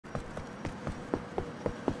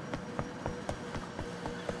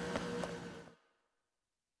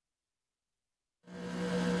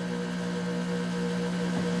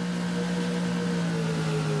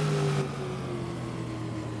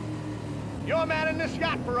doorman in this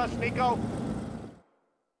yacht for us, Niko.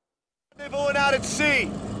 Rendezvousing out at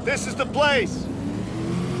sea. This is the place.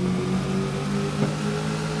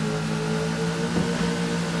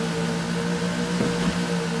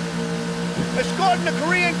 Escorting a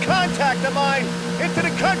Korean contact of mine into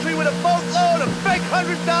the country with a boatload of fake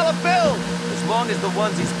 $100 bills. As long as the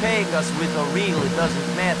ones he's paying us with are real, it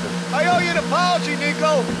doesn't matter. I owe you an apology,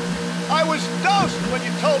 Niko. I was dosed when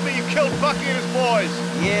you told me you killed Bucky and his boys.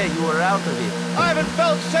 Yeah, you were out of it. I haven't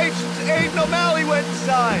felt safe since Aiden O'Malley went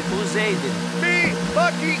inside. Who's Aiden? Me,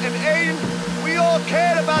 Bucky, and Aiden, we all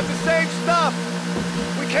cared about the same stuff.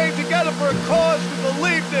 We came together for a cause we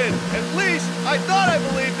believed in. At least, I thought I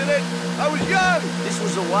believed in it. I was young. This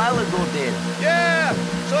was a while ago then. Yeah,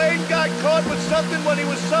 so Aiden got caught with something when he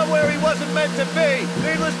was somewhere he wasn't meant to be.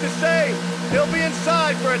 Needless to say, he'll be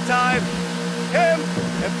inside for a time. Him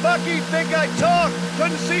and Bucky think I talk.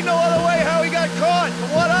 Couldn't see no other way how he got caught.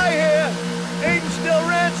 From what I hear, Aiden still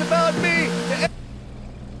rants about me to...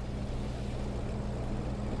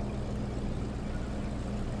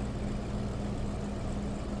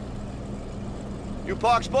 You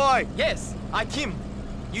Parks boy? Yes, I'm Kim.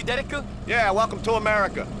 You Derek? Yeah, welcome to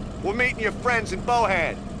America. We're meeting your friends in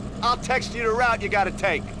Bohan. I'll text you the route you gotta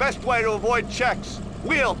take. Best way to avoid checks.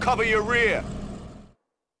 We'll cover your rear.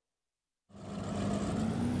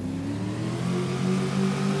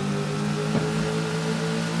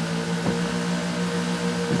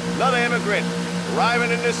 Another immigrant,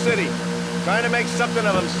 arriving in this city, trying to make something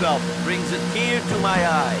of himself. Brings a tear to my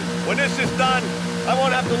eye. When this is done, I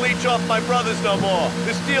won't have to leech off my brothers no more.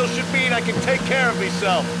 This deal should mean I can take care of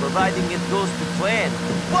myself. Providing it goes to plan.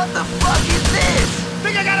 What the fuck is this?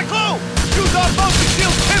 Think I got a clue? Use our boat to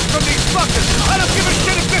shield him from these fuckers. I don't give a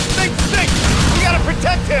shit if this thing sinks. We gotta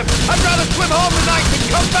protect him. I'd rather swim home tonight than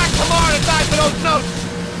come back tomorrow to die for those notes.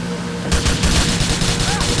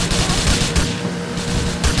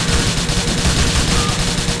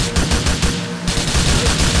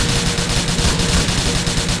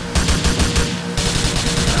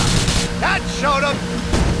 That showed him!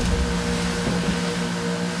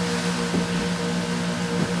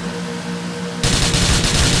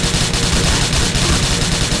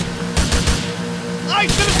 I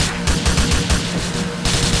should've...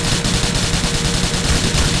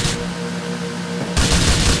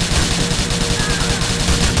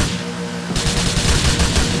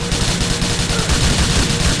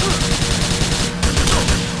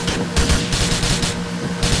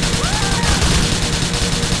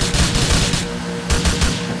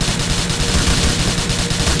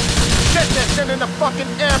 sending the fucking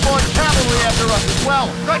airborne cavalry after us as well.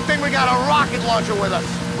 Good thing we got a rocket launcher with us.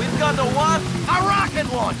 We've got a what? A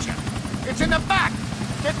rocket launcher. It's in the back.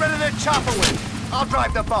 Get rid of the chopper with it. I'll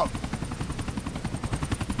drive the boat.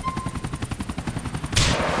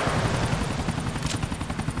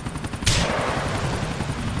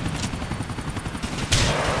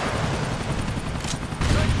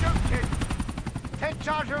 Good shoot, kid. Take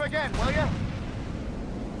charge her again, will you?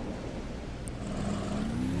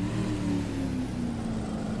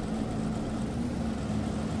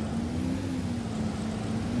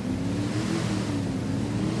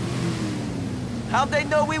 How'd they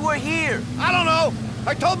know we were here? I don't know.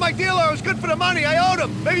 I told my dealer I was good for the money. I owed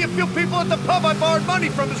him. Maybe a few people at the pub I borrowed money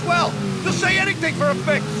from as well. They'll say anything for a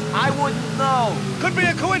fix. I wouldn't know. Could be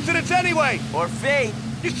a coincidence anyway. Or fate.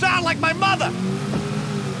 You sound like my mother.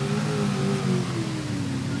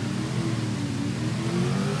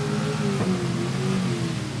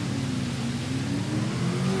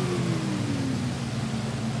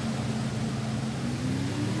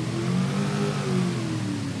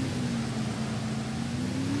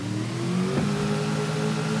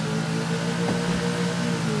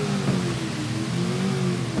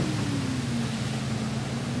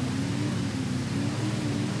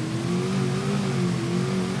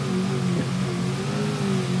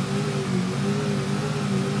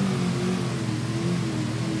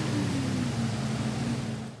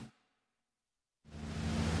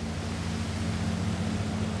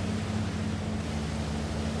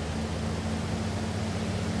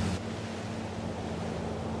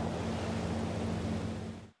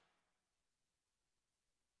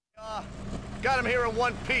 Got him here in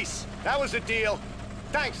one piece. That was a deal.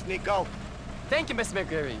 Thanks, Niko. Thank you, Mr.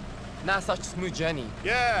 McGarry. Not such a smooth journey.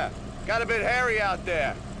 Yeah, got a bit hairy out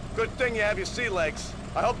there. Good thing you have your sea legs.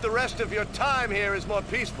 I hope the rest of your time here is more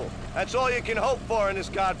peaceful. That's all you can hope for in this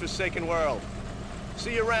godforsaken world.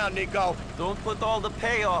 See you around, Niko. Don't put all the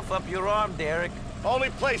payoff up your arm, Derek.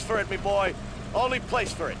 Only place for it, me boy. Only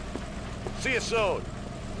place for it. See you soon.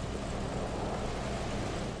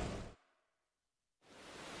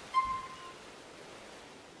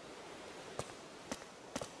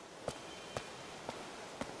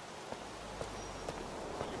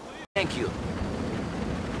 Thank you.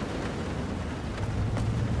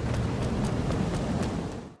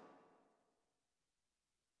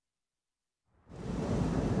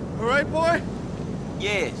 All right, boy?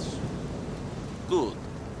 Yes. Good.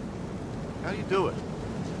 How do you do it?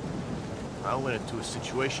 I went into a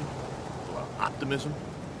situation full of optimism,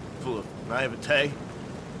 full of naivete.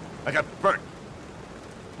 I got burnt.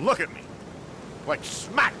 Look at me. Like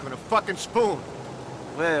smack on a fucking spoon.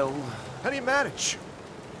 Well, How do you manage?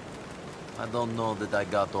 I don't know that I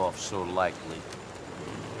got off so lightly.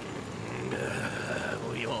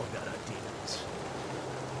 We all got our demons.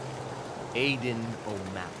 Aiden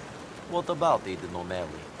O'Malley. What about Aiden O'Malley?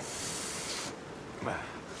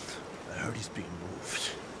 I heard he's being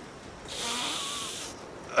moved.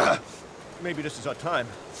 Maybe this is our time.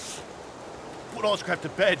 Put all this crap to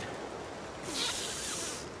bed.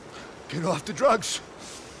 Get off the drugs.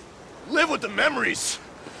 Live with the memories.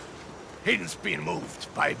 Aiden's being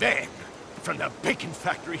moved by van from the bacon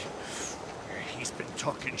factory. He's been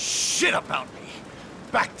talking shit about me.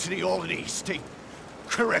 Back to the Alderney State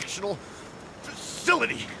Correctional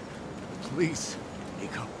Facility. Please,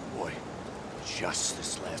 Niko, boy. Just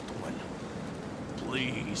this last one.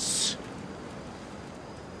 Please.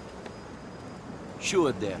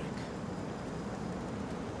 Sure, Derek.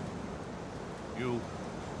 You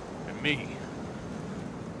and me.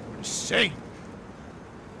 We're the same.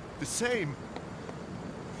 The same.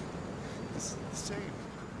 The same.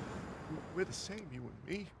 We're the same, you and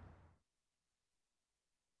me.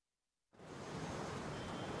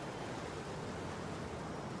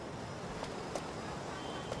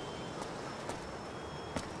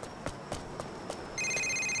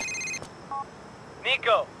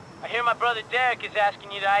 Niko, I hear my brother Derek is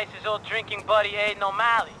asking you to ice his old drinking buddy Aiden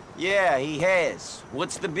O'Malley. Yeah, he has.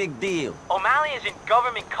 What's the big deal? O'Malley is in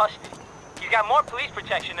government custody. He's got more police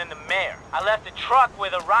protection than the mayor. I left a truck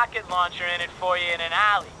with a rocket launcher in it for you in an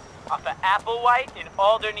alley off of Applewhite in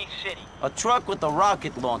Alderney City. A truck with a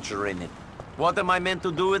rocket launcher in it. What am I meant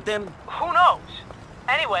to do with him? Who knows?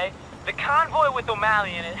 Anyway, the convoy with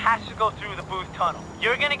O'Malley in it has to go through the Booth Tunnel.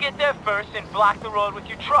 You're gonna get there first and block the road with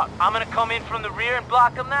your truck. I'm gonna come in from the rear and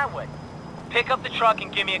block them that way. Pick up the truck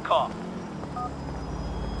and give me a call.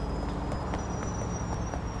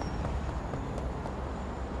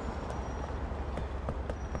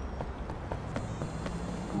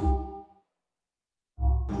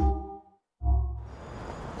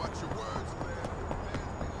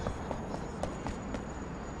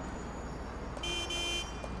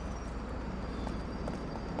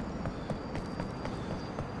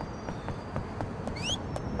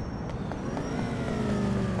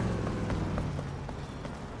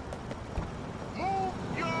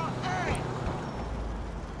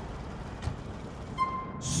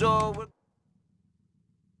 So...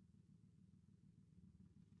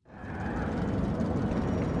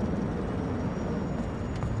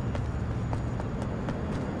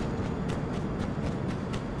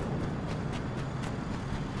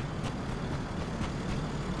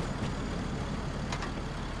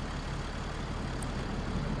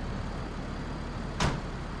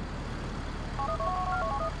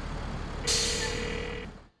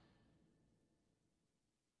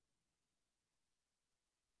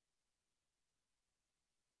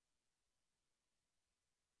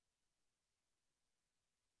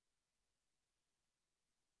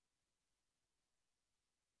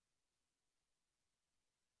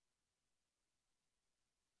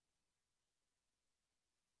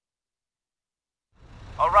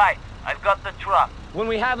 All right, I've got the truck. When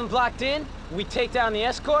we have him blocked in, we take down the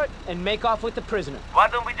escort and make off with the prisoner. Why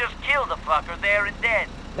don't we just kill the fucker there and then?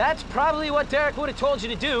 That's probably what Derek would have told you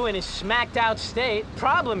to do in his smacked out state.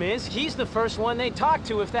 Problem is, he's the first one they talk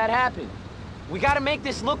to if that happened. We gotta make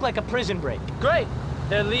this look like a prison break. Great.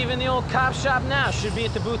 They're leaving the old cop shop now. Should be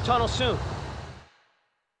at the Booth Tunnel soon.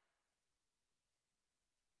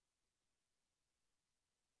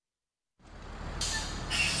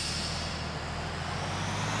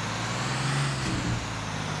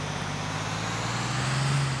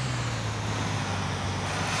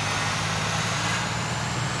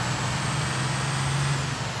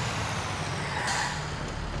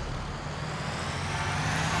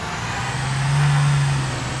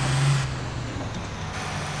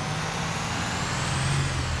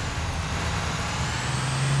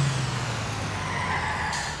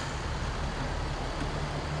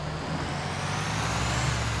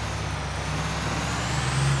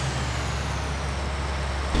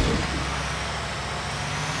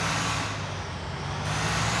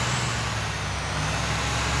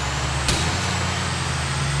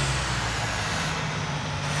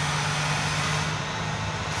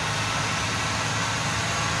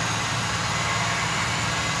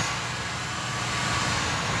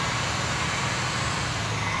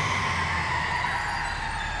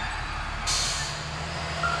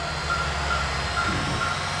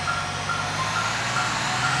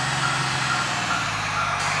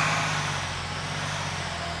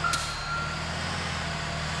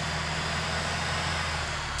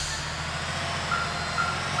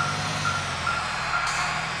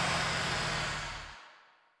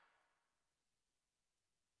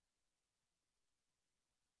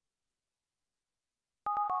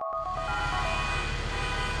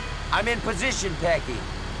 I'm in position, Peggy.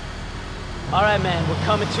 All right, man, we're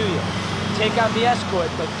coming to you. Take out the escort,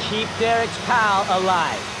 but keep Derek's pal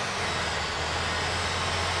alive.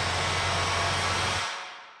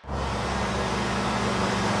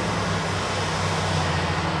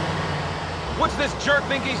 What's this jerk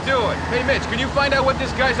think he's doing? Hey, Mitch, can you find out what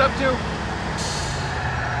this guy's up to?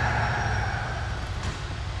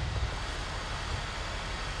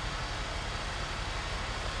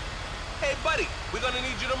 Hey, buddy, we're gonna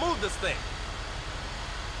need you to move this thing.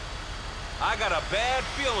 I got a bad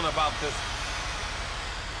feeling about this.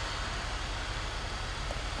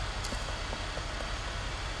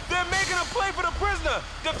 They're making a play for the prisoner!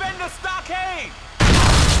 Defend the stockade!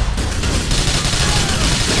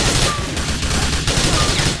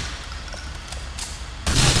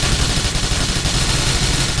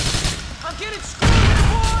 I'm getting screwed here,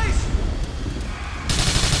 boys!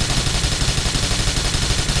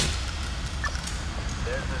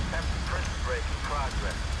 There's an attempted prison break in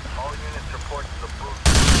progress. All units report to the booth.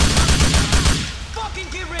 Fucking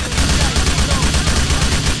get rid of these guys, Niko!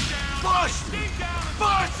 Push!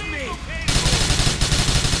 Push me!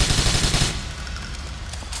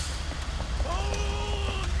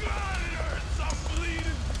 Oh, God, it hurts! I'm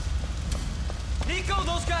bleeding! Niko,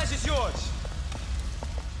 those guys is yours!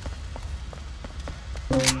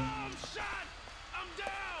 I'm shot! I'm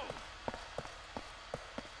down!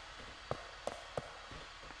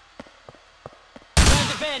 Grab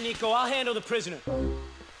the van, Niko. I'll handle the prisoner.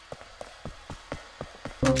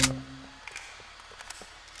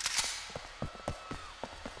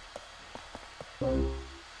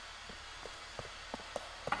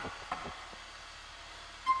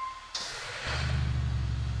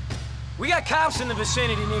 We got cops in the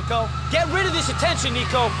vicinity, Niko. Get rid of this attention,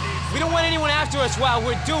 Niko. We don't want anyone after us while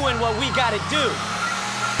we're doing what we gotta do.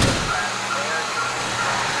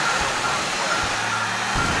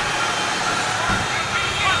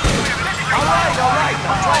 All right,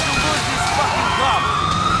 I'm trying to lose this fucking club.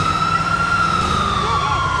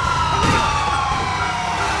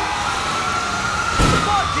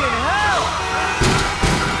 Fucking hell!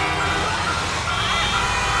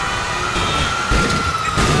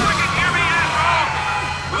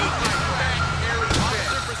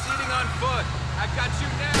 Officer proceeding on foot. I got you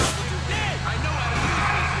now. I know how to use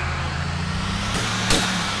this.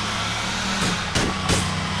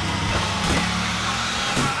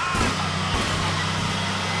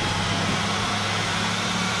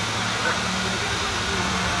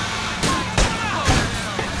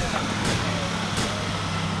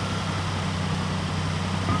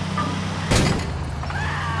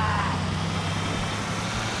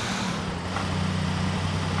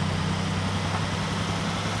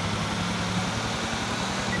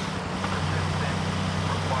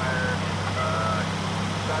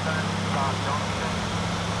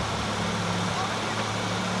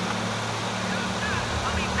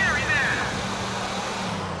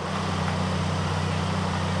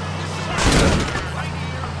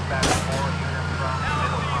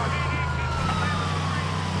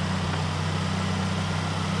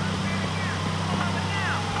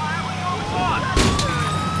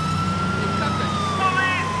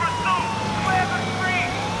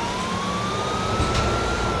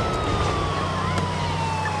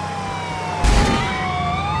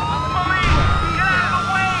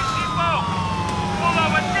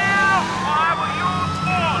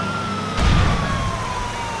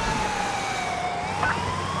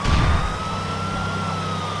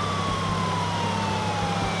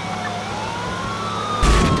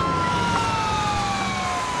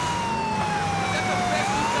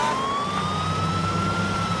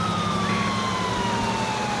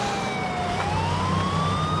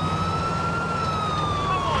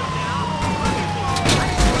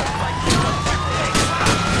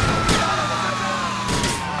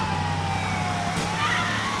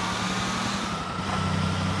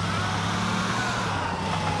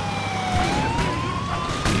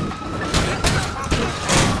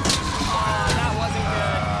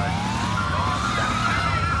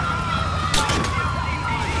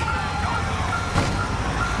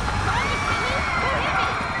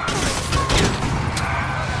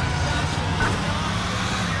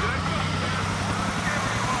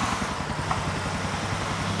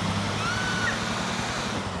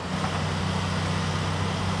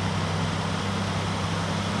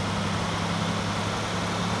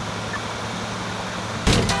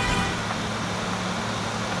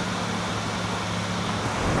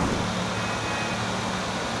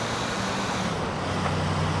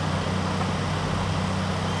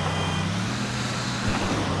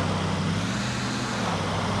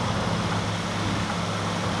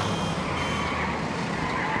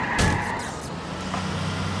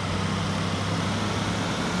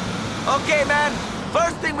 Okay, man.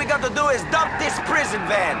 First thing we got to do is dump this prison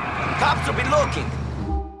van. Cops will be looking.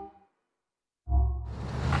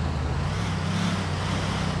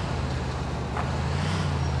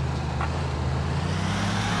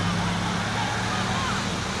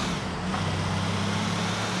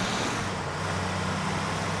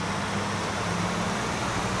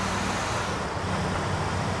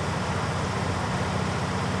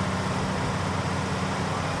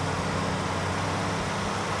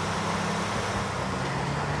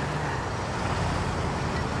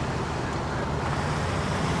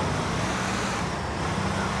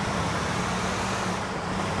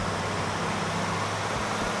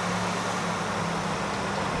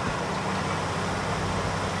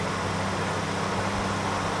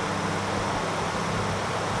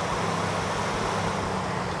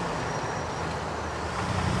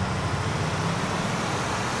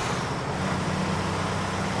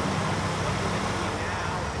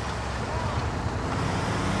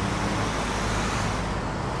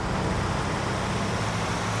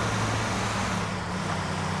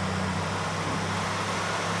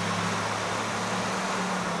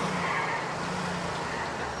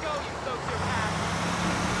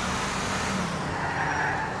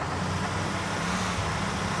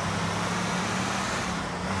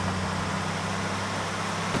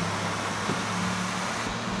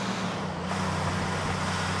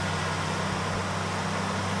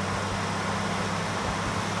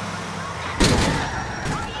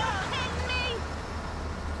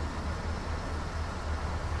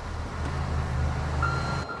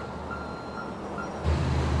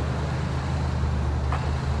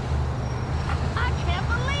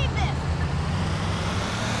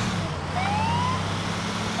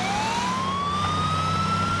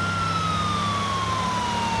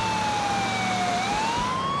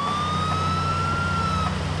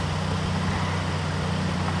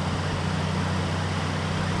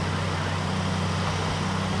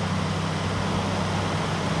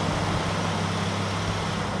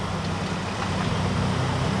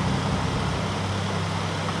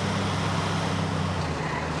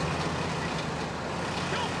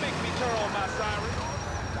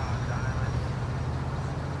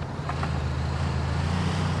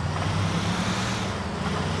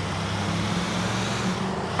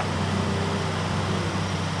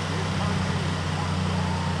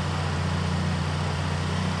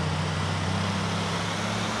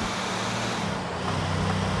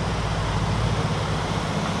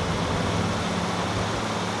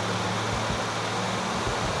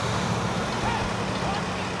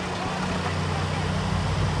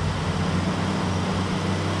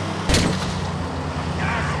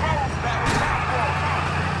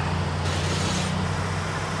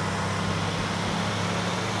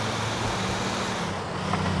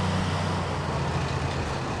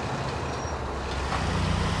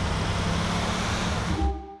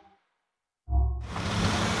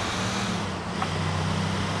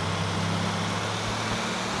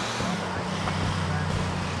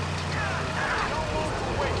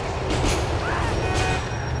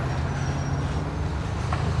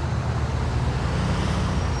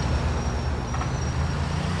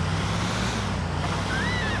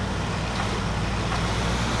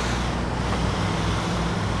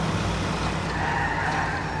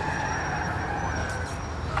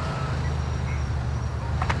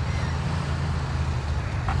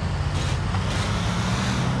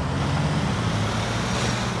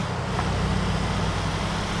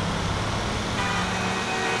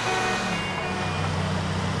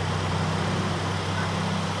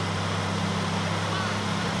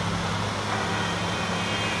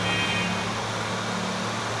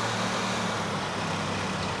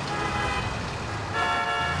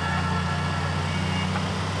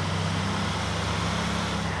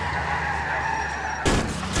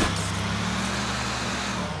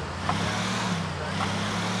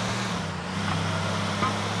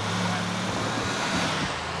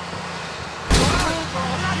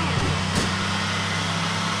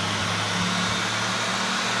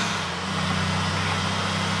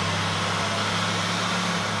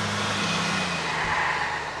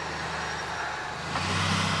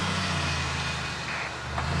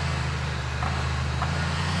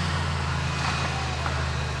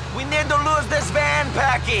 We need to lose this van,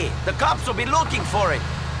 Packy. The cops will be looking for it.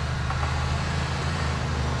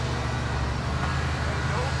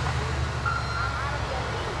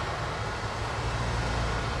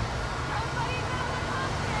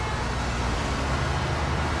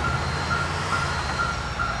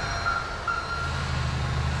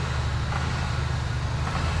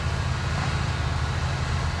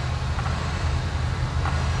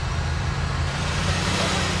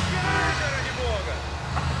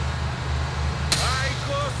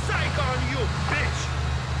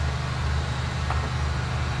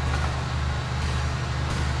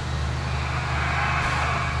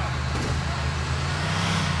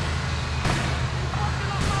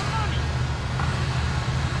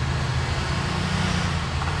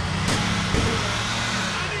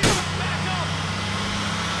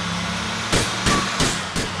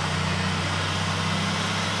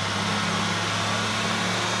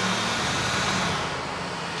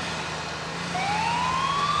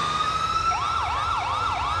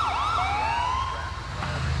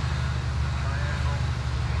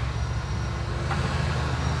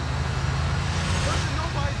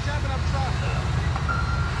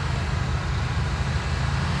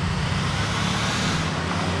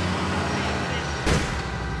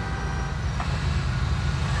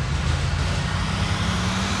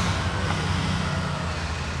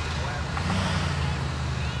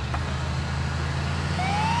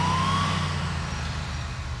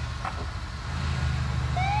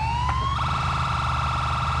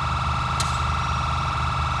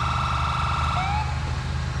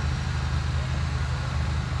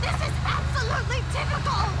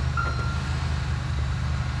 Typical!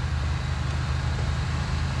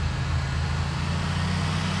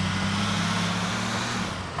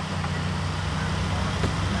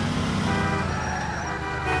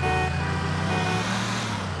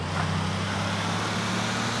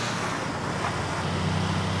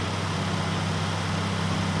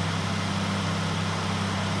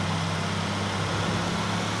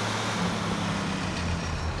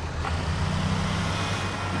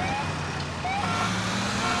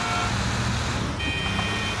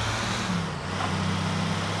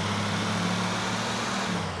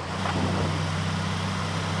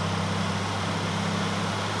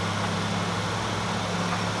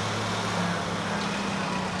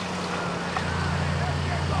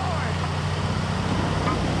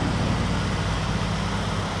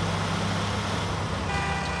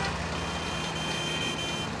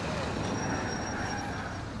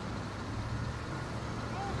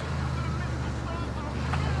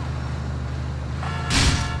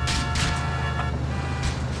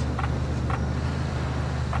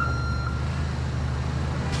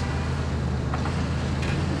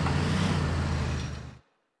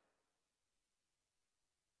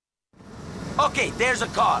 Okay, there's a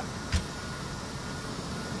car.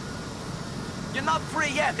 You're not free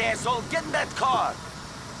yet, asshole. Get in that car.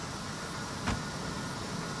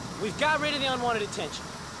 We've got rid of the unwanted attention.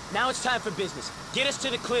 Now it's time for business. Get us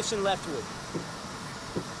to the cliffs in Leftwood.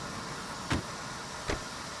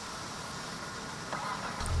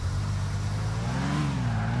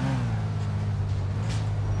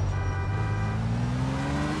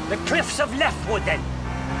 The cliffs of Leftwood, then.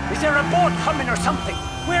 Is there a boat coming or something?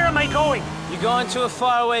 Where am I going? You're going to a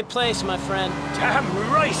faraway place, my friend. Damn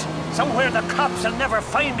right! Somewhere the cops will never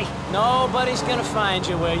find me. Nobody's gonna find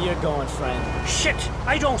you where you're going, friend. Shit!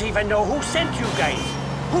 I don't even know who sent you guys.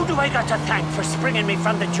 Who do I got to thank for springing me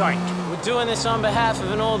from the joint? We're doing this on behalf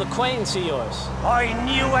of an old acquaintance of yours. I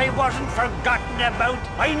knew I wasn't forgotten about.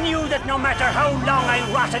 I knew that no matter how long I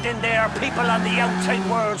rotted in there, people on the outside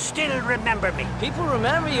world still remember me. People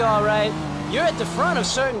remember you, all right. You're at the front of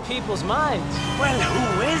certain people's minds. Well,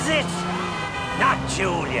 who is it? Not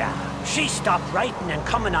Julia. She stopped writing and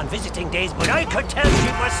coming on visiting days, but I could tell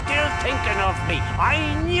she was still thinking of me.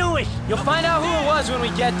 I knew it. You'll find out who it was when we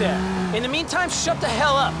get there. In the meantime, shut the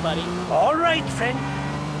hell up, buddy. All right, friend.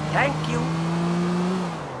 Thank you.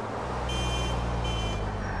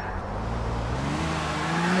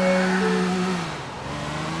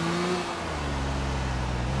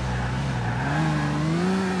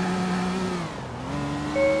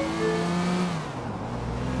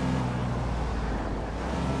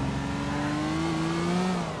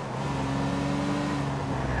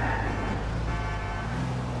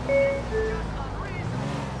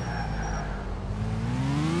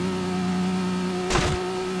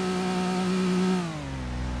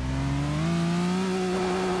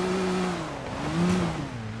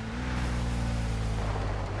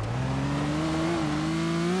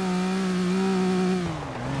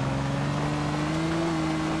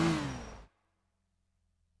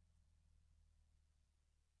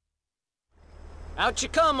 Out you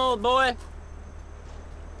come, old boy.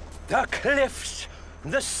 The cliffs,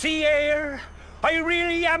 the sea air. I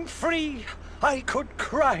really am free. I could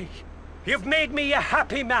cry. You've made me a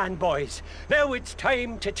happy man, boys. Now it's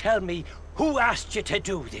time to tell me who asked you to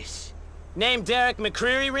do this. Name Derek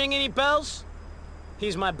McCreary ring any bells?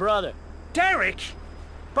 He's my brother. Derek?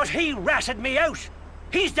 But he ratted me out.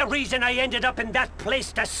 He's the reason I ended up in that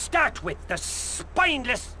place to start with, the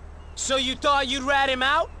spineless... So you thought you'd rat him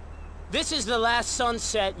out? This is the last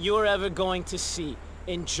sunset you're ever going to see.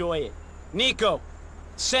 Enjoy it. Niko,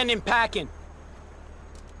 send him packing.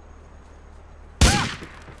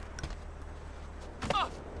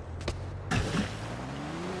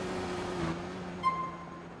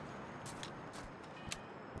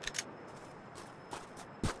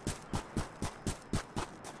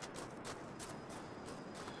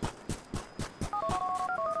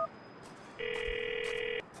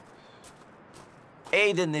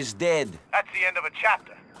 Aiden is dead. That's the end of a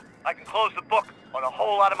chapter. I can close the book on a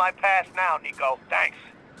whole lot of my past now, Niko. Thanks.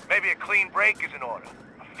 Maybe a clean break is in order.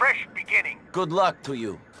 A fresh beginning. Good luck to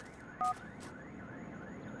you.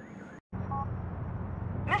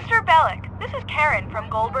 Mr. Bellic, this is Karen from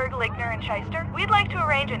Goldberg, Ligner, and Shyster. We'd like to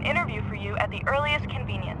arrange an interview for you at the earliest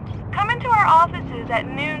convenience. Come into our offices at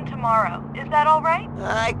noon tomorrow. Is that all right?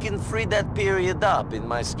 I can free that period up in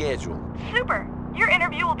my schedule. Super. Your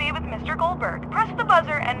interview will be with Mr. Goldberg. Press the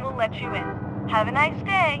buzzer and we'll let you in. Have a nice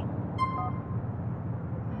day.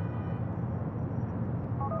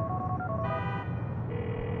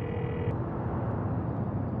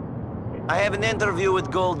 I have an interview with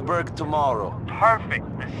Goldberg tomorrow. Perfect.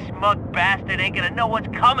 The smug bastard ain't gonna know what's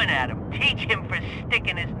coming at him. Teach him for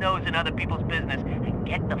sticking his nose in other people's business and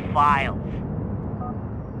get the files.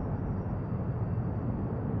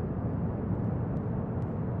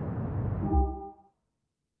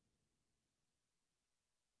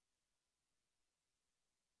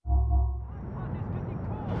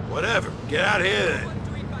 Whatever. Get out of here then.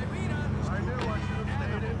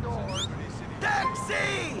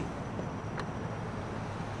 Taxi!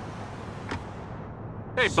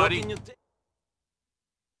 Hey, buddy.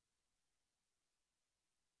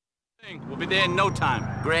 We'll be there in no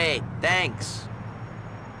time. Great, thanks.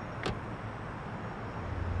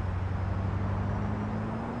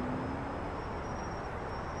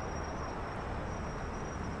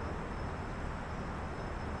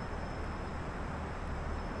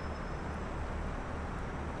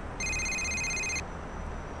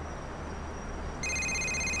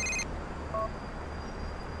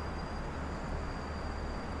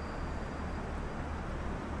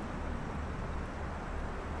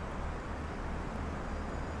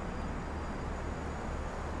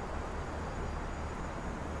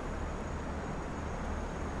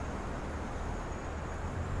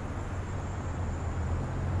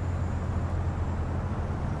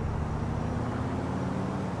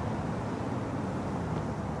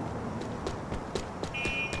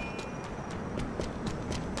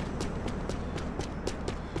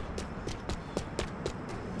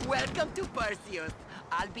 Welcome to Perseus.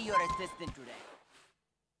 I'll be your assistant today.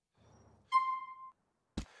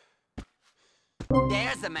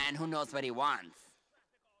 There's a man who knows what he wants.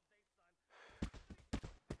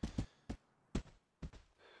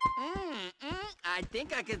 I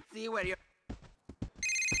think I can see where you're...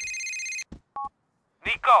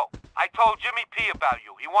 Niko, I told Jimmy P about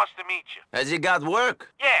you. He wants to meet you. Has he got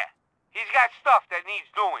work? Yeah, he's got stuff that needs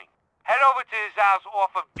doing. Head over to his house off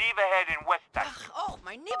of Beaverhead in West Texas. Oh,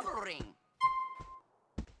 my nipple ring.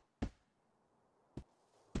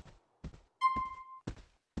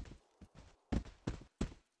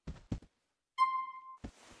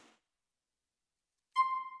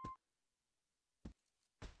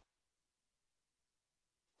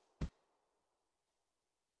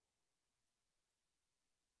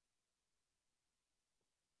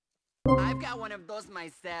 I've got one of those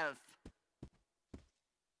myself.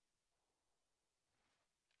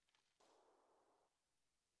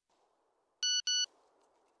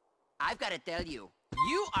 I've got to tell you,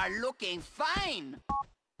 you are looking fine.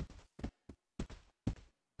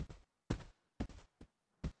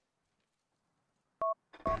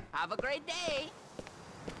 Have a great day.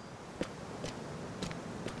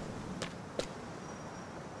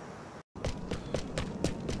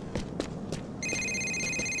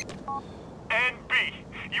 NB,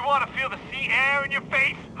 you want to feel the sea air in your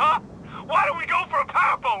face, huh? Why don't we go for a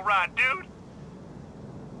powerboat ride, dude?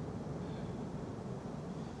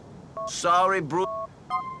 Sorry, Bruce.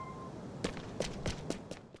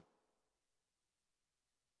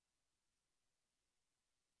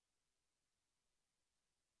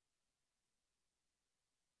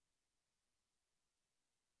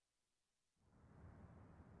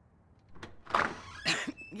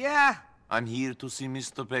 Yeah? I'm here to see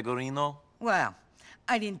Mr. Pegorino. Well,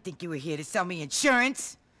 I didn't think you were here to sell me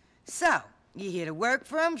insurance. So, you here to work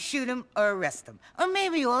for him, shoot him, or arrest him? Or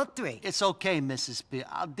maybe all three. It's okay, Mrs. P.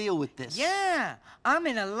 I'll deal with this. Yeah, I'm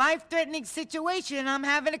in a life-threatening situation and I'm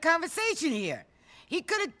having a conversation here. He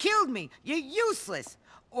could have killed me. You're useless.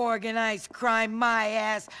 Organized crime, my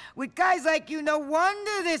ass. With guys like you, no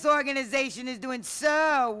wonder this organization is doing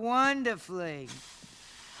so wonderfully.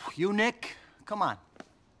 You, Nick? Come on.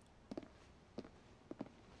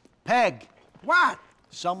 Peg. What?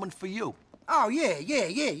 Someone for you. Oh, yeah.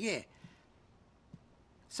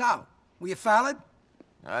 So, were you followed?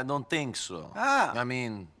 I don't think so. Ah. I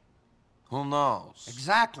mean, who knows?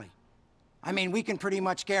 Exactly. I mean, we can pretty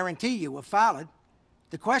much guarantee you were followed.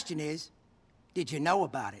 The question is, did you know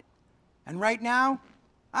about it? And right now,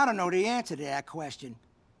 I don't know the answer to that question.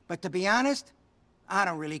 But to be honest, I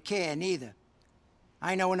don't really care neither.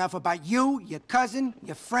 I know enough about you, your cousin,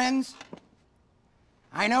 your friends.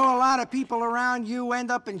 I know a lot of people around you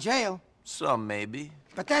end up in jail. Some, maybe.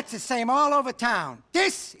 But that's the same all over town.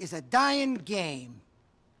 This is a dying game.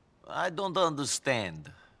 I don't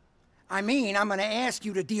understand. I mean, I'm gonna ask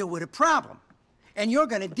you to deal with a problem. And you're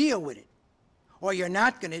gonna deal with it. Or you're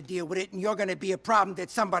not gonna deal with it, and you're gonna be a problem that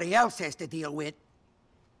somebody else has to deal with.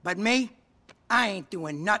 But me, I ain't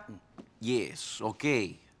doing nothing. Yes,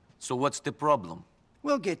 okay. So what's the problem?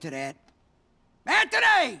 We'll get to that.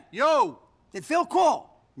 Anthony! Yo! Did Phil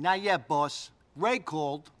call? Not yet, boss. Ray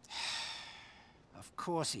called. Of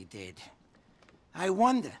course he did. I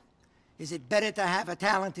wonder, is it better to have a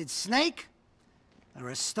talented snake or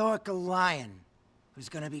a stoical lion who's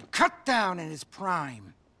gonna be cut down in his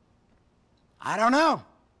prime? I don't know.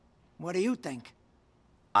 What do you think?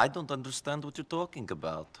 I don't understand what you're talking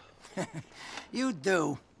about. You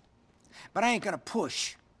do. But I ain't gonna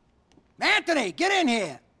push. Anthony, get in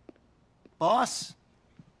here! Boss?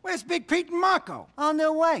 Where's Big Pete and Marco? On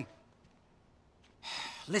their way.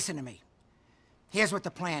 Listen to me. Here's what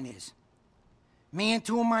the plan is. Me and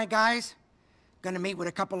two of my guys gonna meet with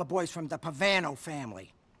a couple of boys from the Pavano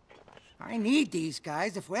family. I need these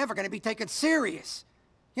guys if we're ever gonna be taken serious.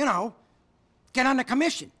 You know, get on the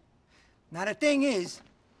commission. Now the thing is,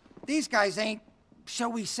 these guys ain't,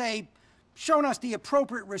 shall we say, shown us the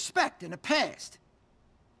appropriate respect in the past.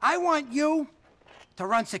 I want you to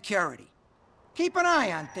run security. Keep an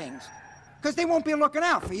eye on things, because they won't be looking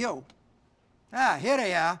out for you. Ah, here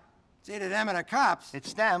they are. It's either them or the cops.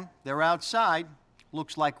 It's them. They're outside.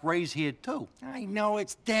 Looks like Ray's here, too. I know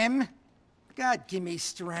it's them. God, give me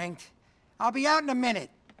strength. I'll be out in a minute.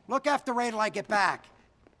 Look after Ray till I get back.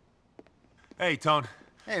 Hey, Tone.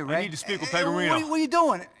 Hey, Ray. I need to speak with Pegorino. What are you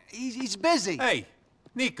doing? He's busy. Hey,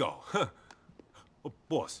 Niko. Oh,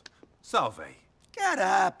 boss, salve. Get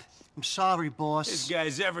up. I'm sorry, boss. This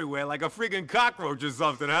guy's everywhere like a friggin' cockroach or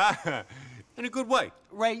something, huh? In a good way.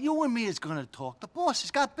 Ray, you and me is gonna talk. The boss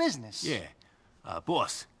has got business. Yeah.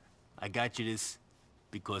 Boss, I got you this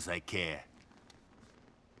because I care.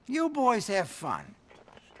 You boys have fun.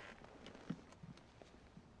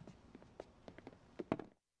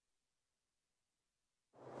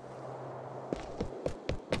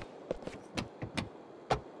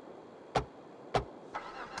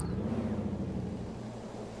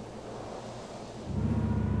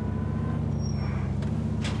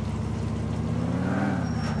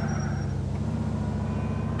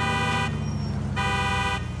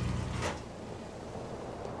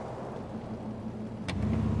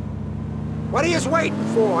 What are you waiting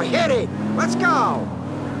for? Hit it! Let's go!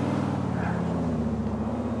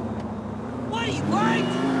 What are you, what?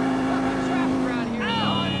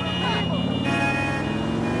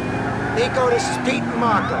 Niko, this is Pete and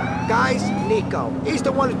Marco. Guys, Niko. He's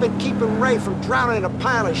the one who's been keeping Ray from drowning in a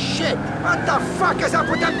pile of shit. What the fuck is up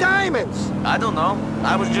with them diamonds? I don't know.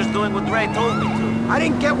 I was just doing what Ray told me to. I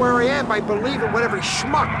didn't get where I am by believing what every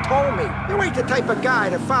schmuck told me. You ain't the type of guy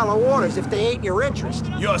to follow orders if they ain't in your interest.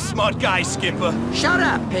 You're a smart guy, Skipper. Shut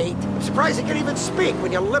up, Pete. I'm surprised you can even speak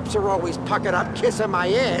when your lips are always puckered up kissing my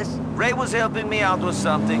ass. Ray was helping me out with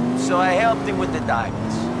something, so I helped him with the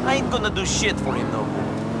diamonds. I ain't gonna do shit for him no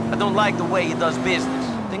more. I don't like the way he does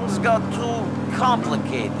business. Things got too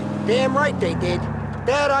complicated. Damn right they did.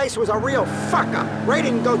 That ice was a real fuck-up. Ray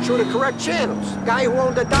didn't go through the correct channels. Guy who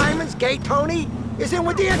owned the diamonds, Gay Tony, is in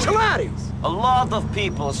with the enchiladas. A lot of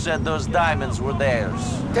people said those diamonds were theirs.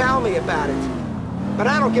 Tell me about it. But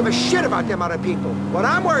I don't give a shit about them other people. What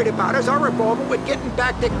I'm worried about is our involvement with getting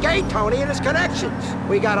back to Gay Tony and his connections.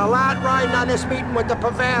 We got a lot riding on this meeting with the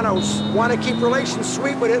Pavanos. Want to keep relations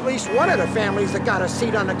sweet with at least one of the families that got a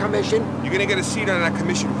seat on the commission. You're gonna get a seat on that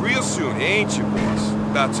commission real soon, ain't you, boss?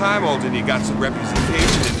 About time, Alderney got some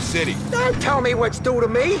representation in the city. Don't tell me what's due to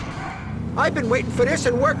me. I've been waiting for this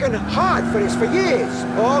and working hard for this for years.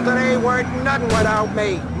 Alderney weren't nothing without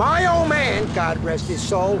me. My old man, God rest his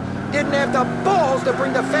soul, didn't have the balls to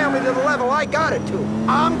bring the family to the level I got it to.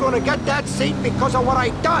 I'm gonna get that seat because of what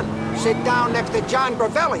I done. Sit down next to John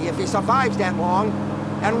Gravelli, if he survives that long,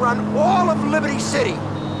 and run all of Liberty City.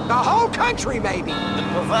 The whole country, maybe. The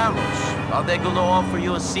Pavanos, are they gonna offer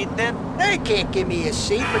you a seat then? They can't give me a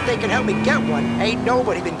seat, but they can help me get one. Ain't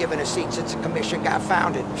nobody been given a seat since the commission got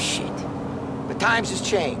founded. Shit. The times has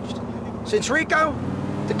changed. Since Rico,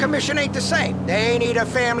 the commission ain't the same. They need a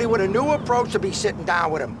family with a new approach to be sitting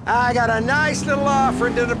down with them. I got a nice little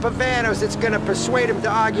offering to the Pavanos that's gonna persuade them to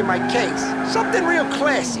argue my case. Something real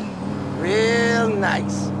classy. Real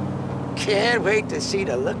nice. Can't wait to see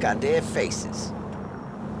the look on their faces.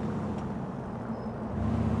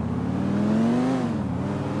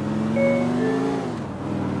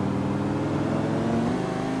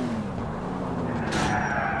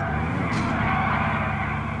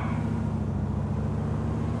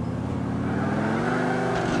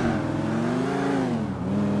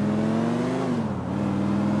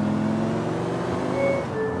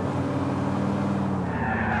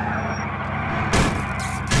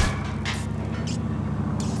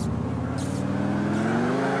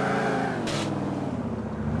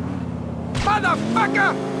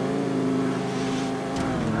 Motherfucker!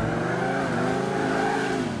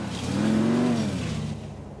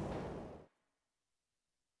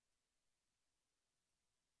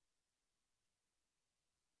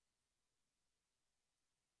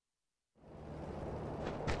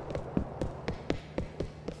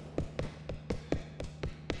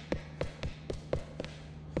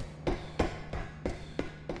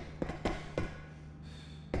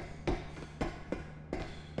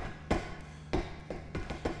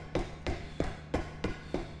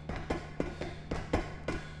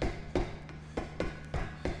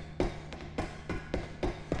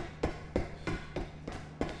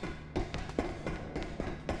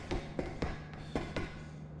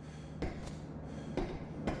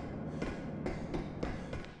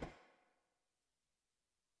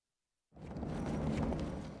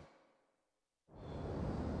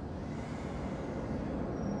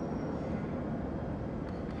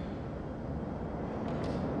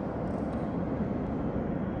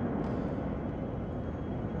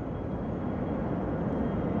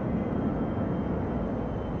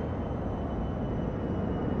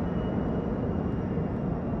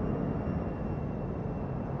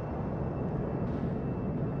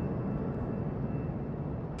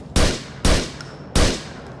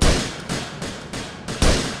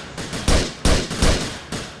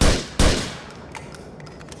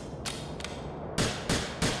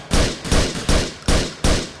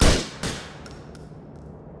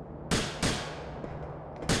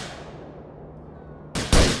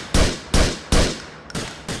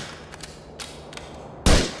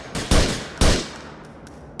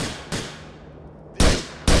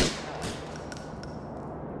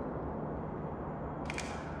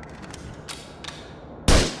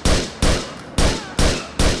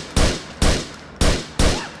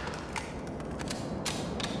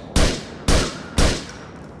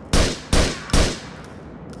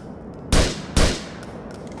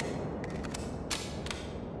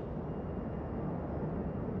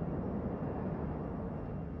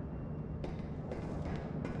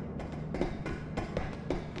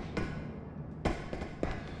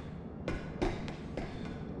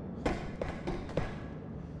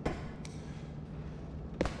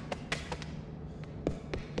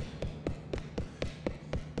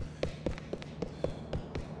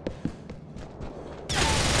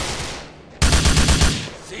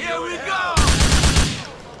 Here we go!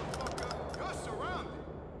 You're surrounded.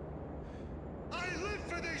 I live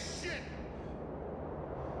for this shit.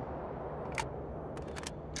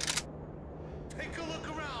 Take a look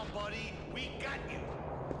around, buddy. We got you.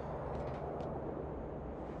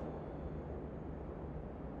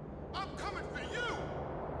 I'm coming for you.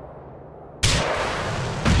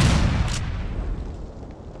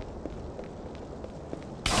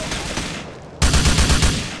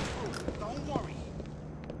 Don't worry.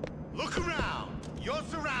 Look around. You're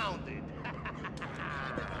surrounded.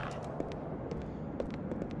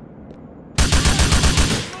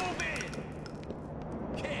 Move in!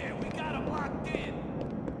 Care, we got him locked in.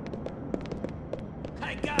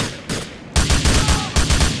 I got him.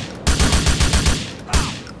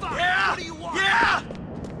 Oh, fuck! Yeah! What do you want? Yeah!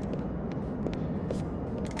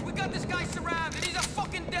 We got this guy surrounded. He's a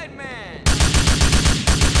fucking dead man.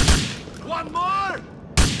 One more?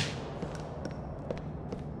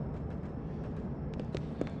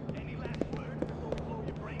 Any last words before we blow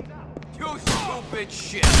your brains out? You stupid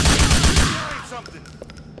shit! Find something.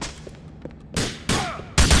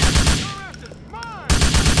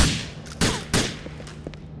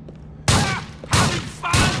 Having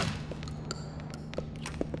fun?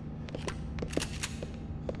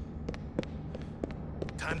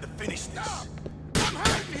 Time to finish this. I'm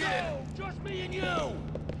hurting here! No, just me and you.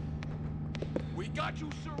 We got you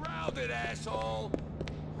surrounded, asshole.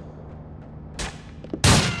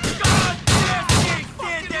 God damn it,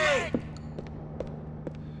 Cindy!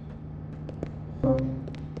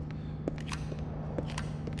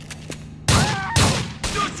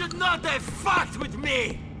 You should not have fucked with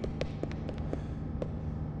me!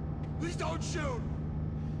 Please don't shoot.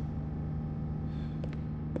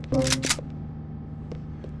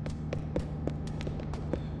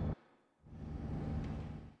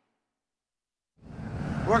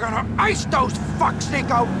 We're gonna ice those fucks,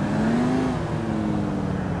 Niko!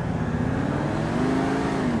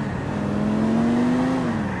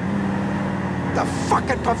 The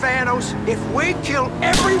fucking Pavanos! If we kill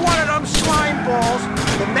every one of them slime balls,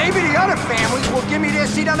 then maybe the other families will give me their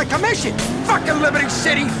seat on the commission! Fucking Liberty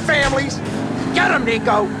City families! Get them,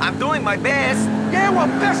 Niko! I'm doing my best. Yeah, well,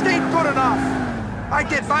 best ain't good enough. I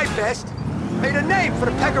did my best. Made a name for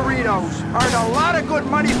the Pegorinos. Earned a lot of good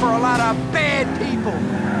money for a lot of bad people.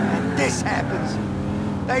 And this happens.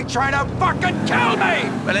 They try to fucking kill me!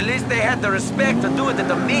 Well, at least they had the respect to do it at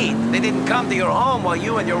the meet. They didn't come to your home while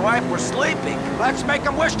you and your wife were sleeping. Let's make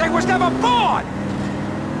them wish they was never born!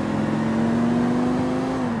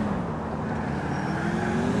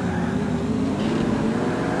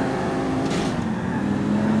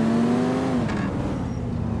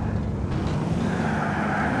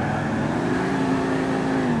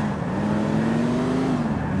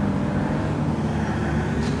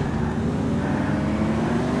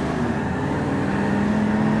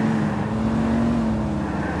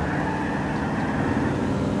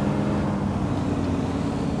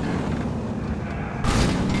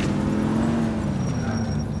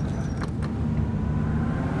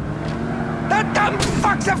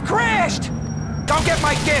 Have crashed! Go get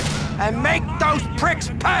my gift and make those pricks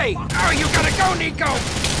pay! Oh, you gotta go, Niko!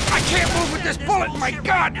 I can't move with this bullet in my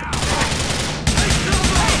gut!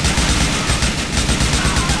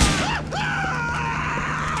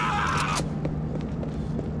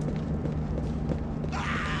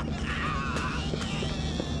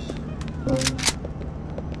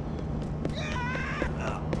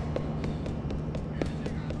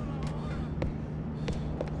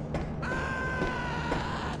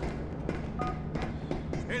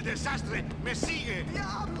 El desastre me sigue.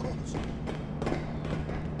 ¡Diablos!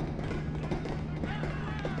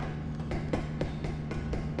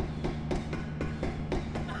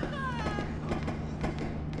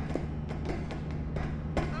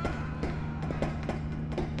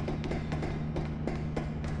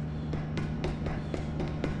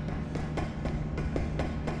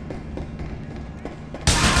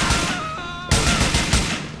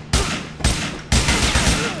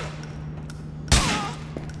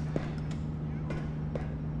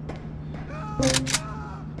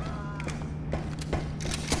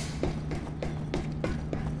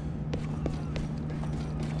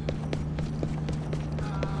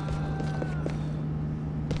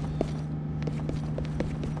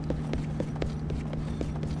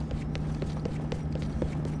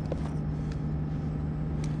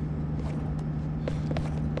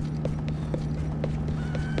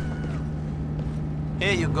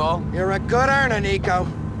 Here you go. You're a good earner, Niko.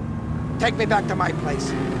 Take me back to my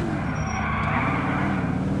place.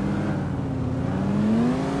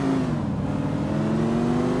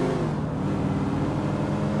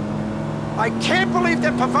 I can't believe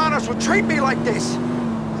that Pavanos would treat me like this.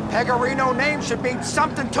 The Pegorino name should mean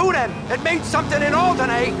something to them. It means something in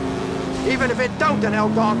Alderney. Even if it don't in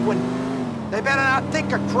Algonquin. They better not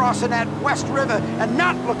think of crossing that West River and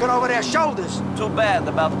not looking over their shoulders. Too bad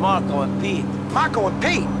about Marco and Pete. Marco and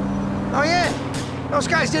Pete? Oh yeah? Those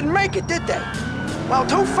guys didn't make it, did they? Well,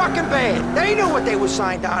 too fucking bad. They knew what they were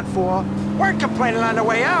signed on for. Weren't complaining on the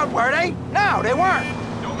way out, were they? No, they weren't.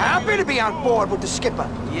 Happy to be on board with the skipper.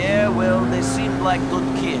 Yeah, well, they seemed like good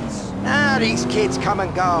kids. Ah, these kids come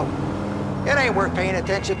and go. It ain't worth paying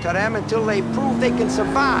attention to them until they prove they can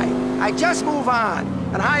survive. I just move on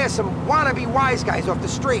and hire some wannabe wise guys off the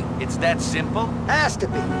street. It's that simple? Has to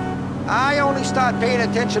be. I only start paying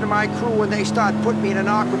attention to my crew when they start putting me in an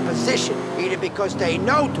awkward position, either because they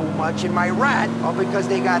know too much in my rat, or because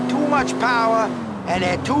they got too much power and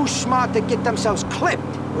they're too smart to get themselves clipped.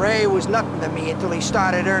 Ray was nothing to me until he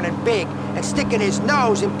started earning big and sticking his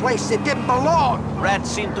nose in places it didn't belong. Rats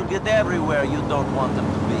seem to get everywhere you don't want them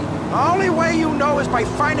to be. The only way you know is by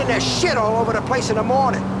finding their shit all over the place in the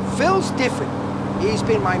morning. Phil's different. He's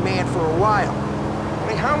been my man for a while. I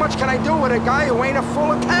mean, how much can I do with a guy who ain't a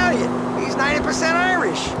full Italian? He's 90%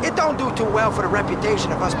 Irish. It don't do too well for the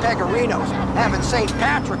reputation of us Pegorinos, having St.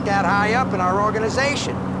 Patrick that high up in our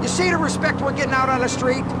organization. You see the respect we're getting out on the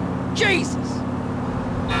street? Jesus!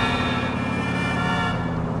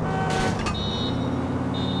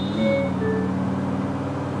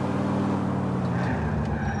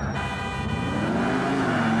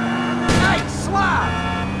 Hey,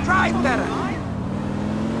 Slav! Drive better!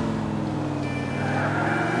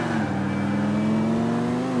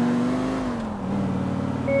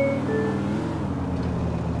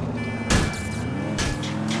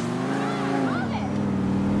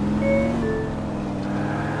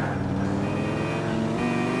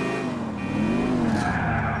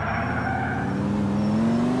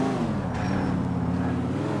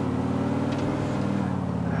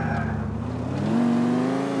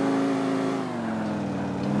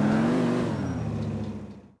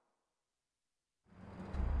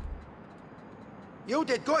 You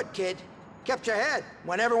did good, kid. Kept your head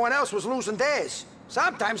when everyone else was losing theirs.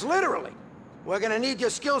 Sometimes literally. We're gonna need your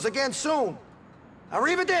skills again soon.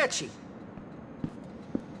 Arrivederci.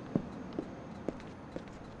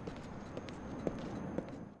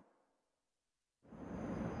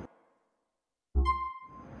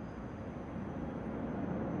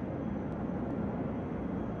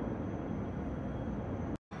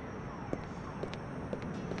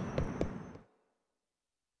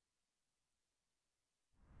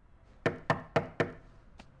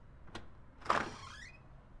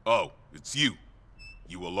 Oh, it's you.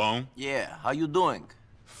 You alone? Yeah, how you doing?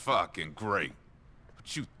 Fucking great.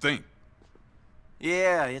 What you think?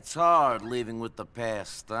 Yeah, it's hard living with the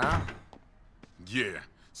past, huh? Yeah,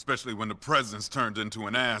 especially when the president's turned into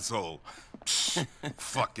an asshole.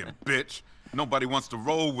 Fucking bitch. Nobody wants to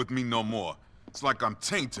roll with me no more. It's like I'm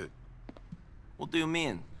tainted. What do you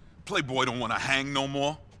mean? Playboy don't want to hang no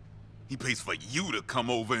more. He pays for you to come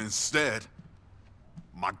over instead.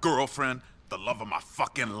 My girlfriend, the love of my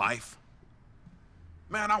fucking life.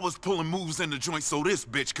 Man, I was pulling moves in the joint so this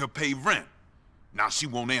bitch could pay rent. Now she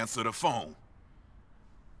won't answer the phone.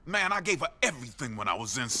 Man, I gave her everything when I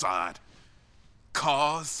was inside.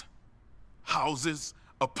 Cars, houses,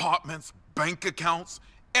 apartments, bank accounts,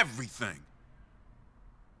 everything.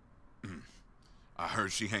 I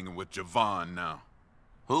heard she hanging with Javon now.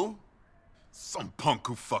 Who? Some punk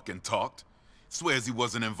who fucking talked. Swears he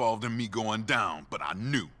wasn't involved in me going down, but I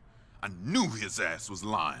knew his ass was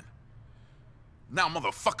lying. Now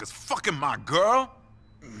motherfuckers fucking my girl?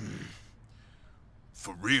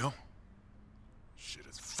 For real? Shit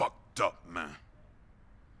is fucked up, man.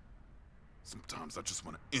 Sometimes I just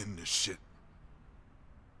want to end this shit.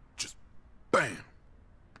 Just bam.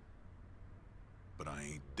 But I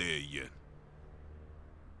ain't there yet.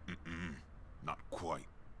 Not quite.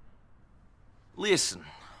 Listen,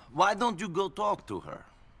 why don't you go talk to her?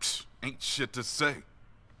 Ain't shit to say.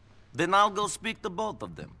 Then I'll go speak to both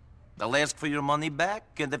of them. They'll ask for your money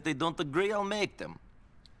back, and if they don't agree, I'll make them.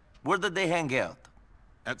 Where did they hang out?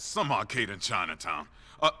 At some arcade in Chinatown.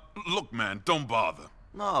 Look, man, don't bother.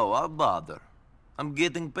 No, I'll bother. I'm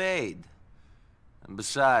getting paid. And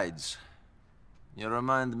besides, you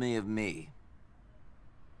remind me of me.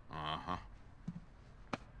 Uh-huh.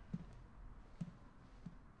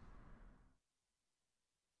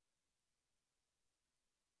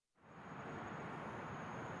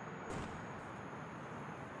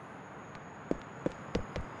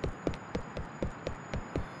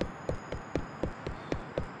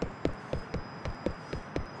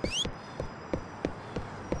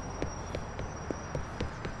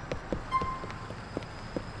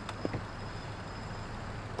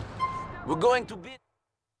 We're going to be...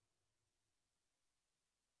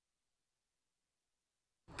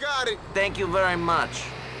 Got it! Thank you very much.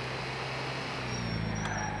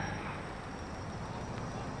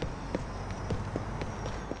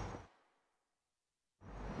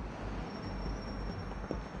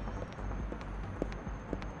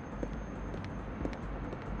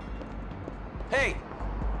 Hey!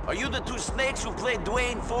 Are you the two snakes who played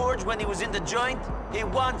Dwayne Forge when he was in the joint? He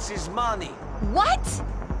wants his money. What?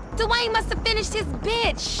 Dwayne must have finished his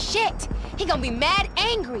bid. Shit! He gonna be mad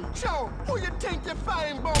angry. Joe, who you think you're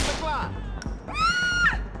fighting, Bo McCloud?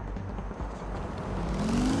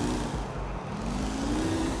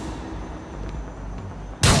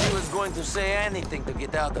 He was going to say anything to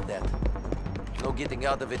get out of that. No getting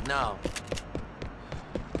out of it now.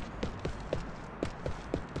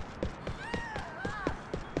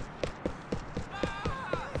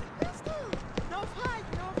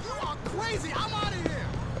 Crazy! I'm out of here!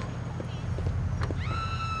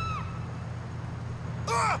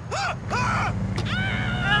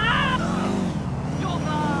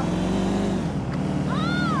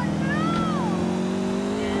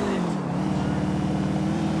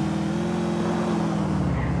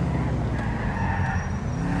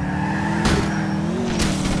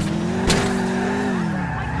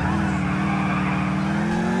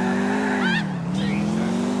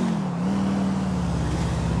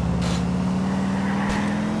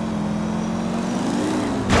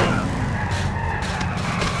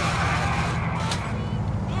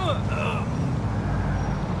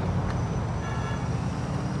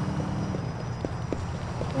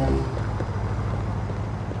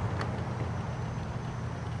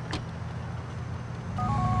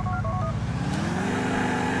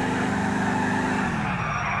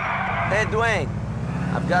 Hey, Dwayne,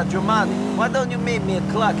 I've got your money. Why don't you make me a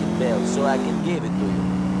clocking bell so I can give it to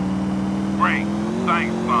you? Great.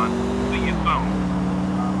 Thanks, son. See you soon.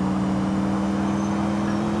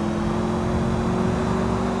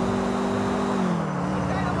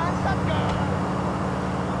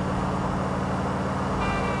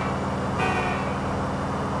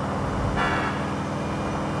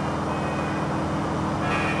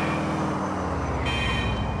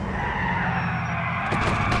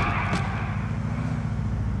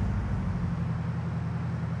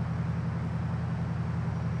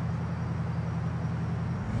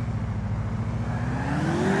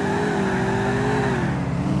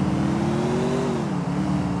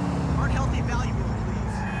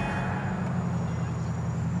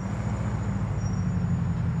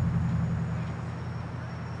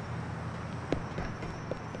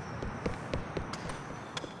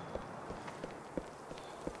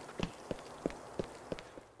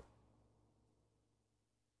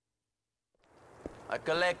 I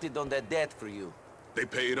collected on that debt for you. They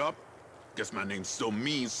paid up? Guess my name still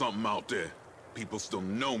means something out there. People still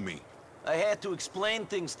know me. I had to explain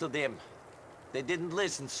things to them. They didn't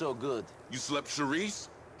listen so good. You slept Charisse?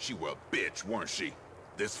 She was a bitch, weren't she?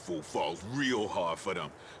 This fool falls real hard for them.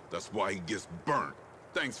 That's why he gets burnt.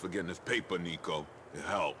 Thanks for getting this paper, Niko. It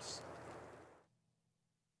helps.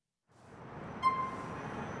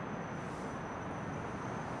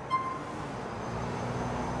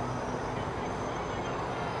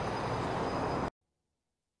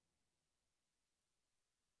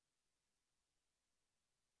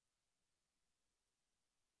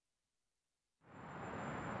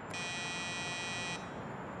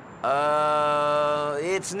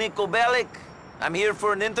 It's Niko Bellic. I'm here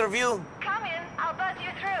for an interview. Come in, I'll buzz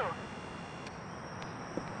you through.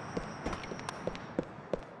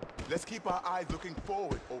 Let's keep our eyes looking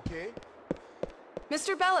forward, okay?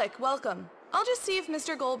 Mr. Bellic, welcome. I'll just see if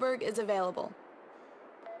Mr. Goldberg is available.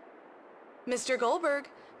 Mr. Goldberg,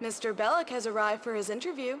 Mr. Bellic has arrived for his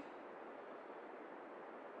interview.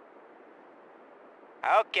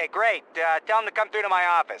 Okay, great. Tell him to come through to my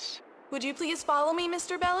office. Would you please follow me,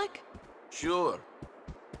 Mr. Bellic? Sure.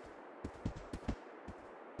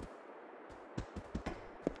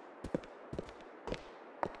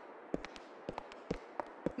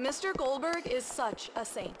 Mr. Goldberg is such a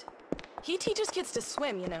saint. He teaches kids to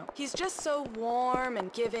swim, you know. He's just so warm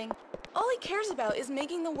and giving. All he cares about is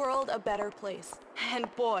making the world a better place.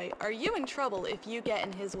 And boy, are you in trouble if you get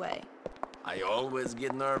in his way. I always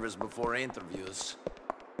get nervous before interviews.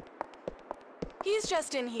 He's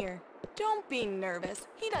just in here. Don't be nervous.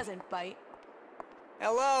 He doesn't bite.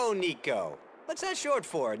 Hello, Niko. What's that short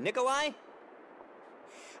for, Nikolai?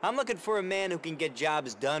 I'm looking for a man who can get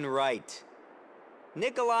jobs done right.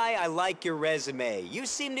 Nikolai, I like your resume. You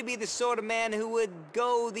seem to be the sort of man who would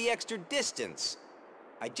go the extra distance.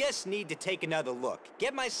 I just need to take another look,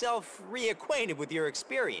 get myself reacquainted with your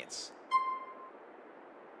experience.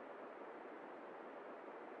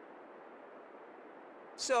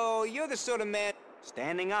 So you're the sort of man...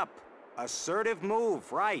 Standing up. Assertive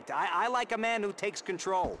move, right. I like a man who takes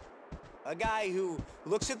control. A guy who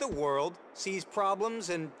looks at the world, sees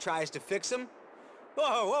problems, and tries to fix them. Whoa,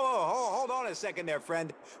 hold on a second there,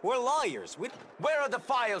 friend. We're lawyers. Where are the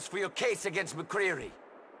files for your case against McCreary?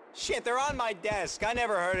 Shit, they're on my desk. I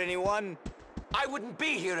never hurt anyone. I wouldn't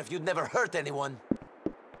be here if you'd never hurt anyone.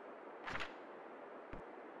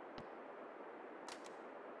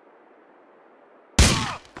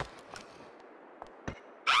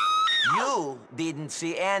 You didn't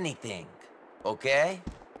see anything, okay?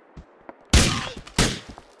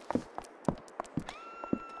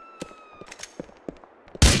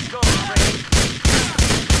 Let's go, Ray.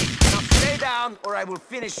 Now stay down or I will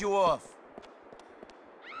finish you off.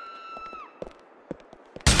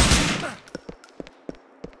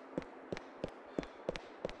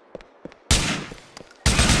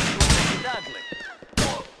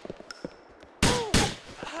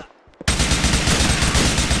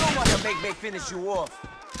 Make me finish you off.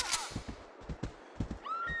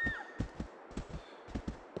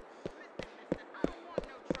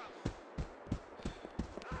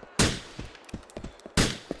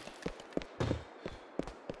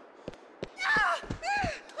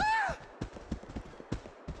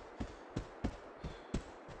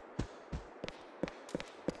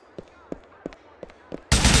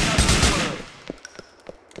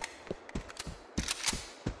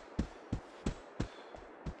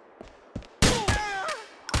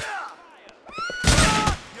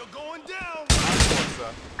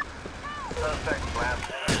 Suspect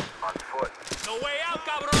blasted on foot. No way out,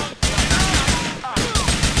 cabrón!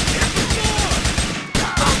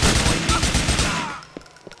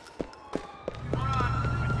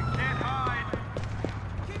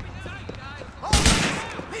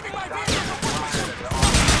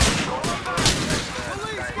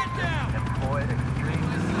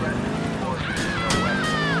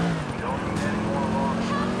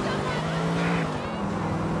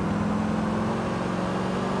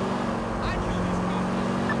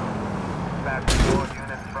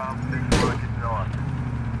 Units from 600 North.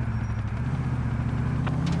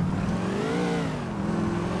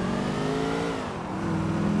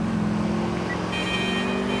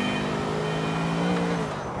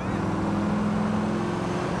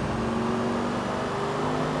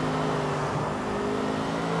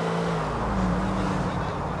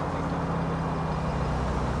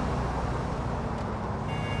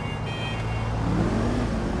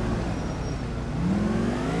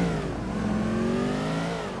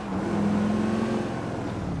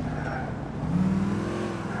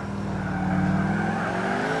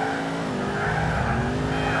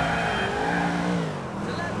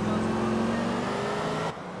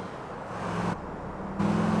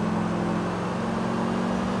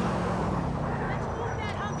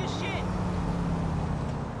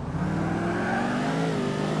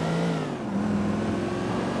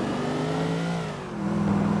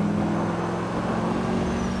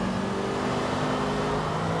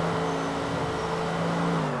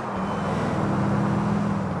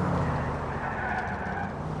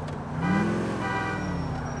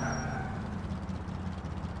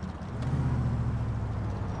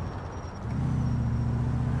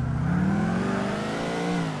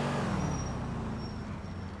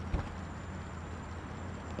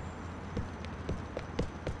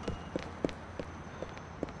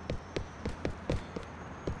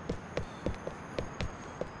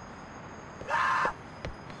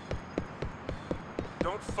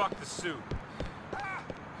 Don't fuck the suit.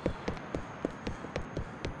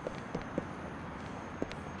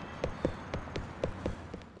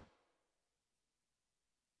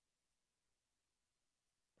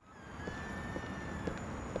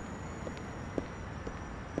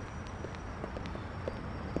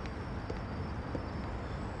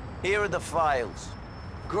 Here are the files.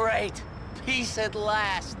 Great. Peace at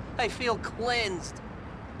last. I feel cleansed.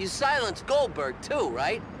 You silenced Goldberg too,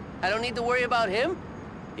 right? I don't need to worry about him?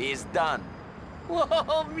 He's done.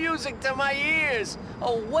 Whoa, music to my ears!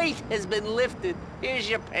 A weight has been lifted. Here's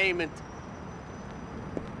your payment.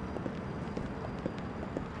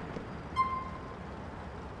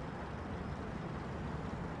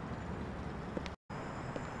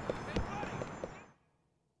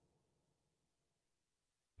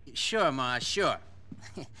 Sure, Ma, sure.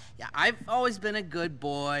 Yeah, I've always been a good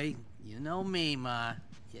boy. You know me, Ma.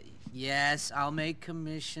 Yes, I'll make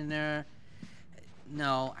commissioner.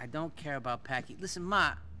 No, I don't care about Packy. Listen,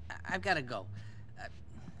 Ma, I've got to go.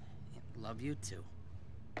 Love you, too.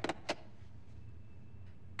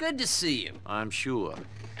 Good to see you. I'm sure.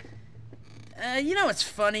 You know, it's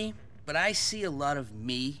funny, but I see a lot of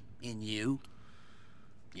me in you.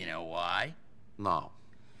 You know why? No.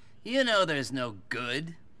 You know there's no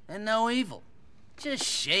good and no evil. Just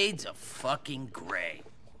shades of fucking gray.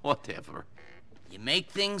 Whatever. You make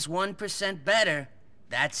things 1% better,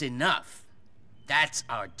 that's enough. That's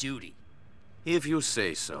our duty. If you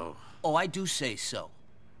say so. Oh, I do say so.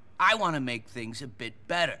 I want to make things a bit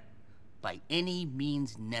better, by any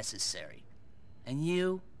means necessary. And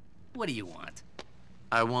you, what do you want?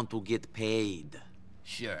 I want to get paid.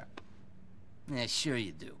 Sure. Yeah, sure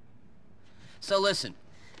you do. So listen,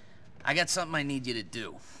 I got something I need you to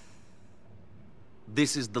do.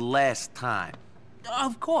 This is the last time.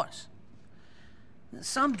 Of course.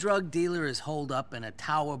 Some drug dealer is holed up in a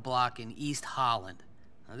tower block in East Holland.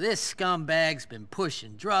 Now, this scumbag's been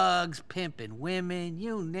pushing drugs, pimping women,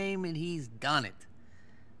 you name it, he's done it.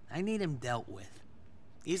 I need him dealt with.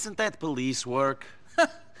 Isn't that police work?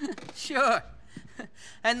 Sure.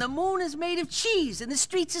 And the moon is made of cheese and the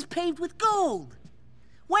streets is paved with gold.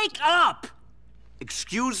 Wake up!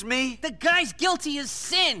 Excuse me? The guy's guilty as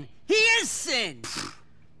sin. He is sin!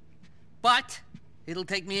 But it'll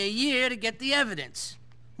take me a year to get the evidence.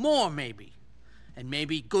 More, maybe. And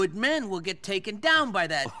maybe good men will get taken down by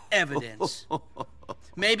that evidence.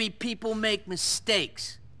 Maybe people make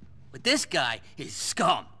mistakes. But this guy is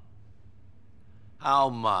scum. How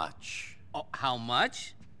much? Oh, how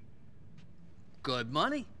much? Good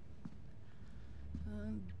money.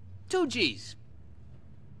 2 G's.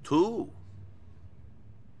 2?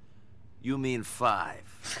 You mean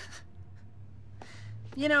 5?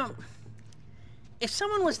 You know, if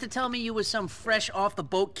someone was to tell me you was some fresh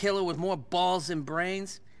off-the-boat killer with more balls than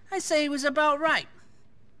brains, I'd say he was about right.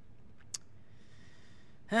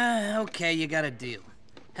 Okay, you got a deal.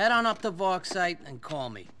 Head on up to Vork's site and call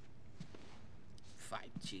me. 5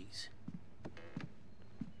 G's.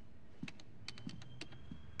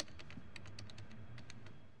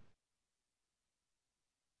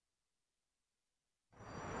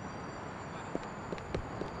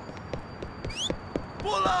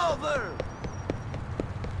 Pull over!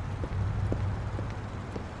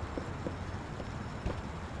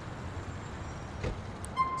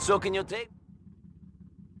 So can you take...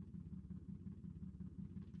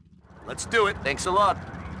 Let's do it. Thanks a lot.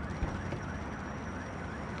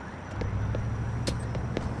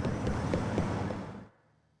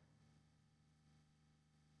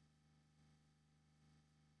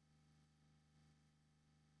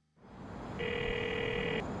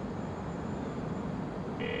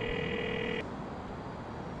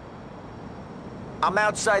 I'm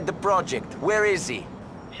outside the project. Where is he?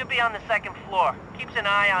 Should be on the 2nd floor. Keeps an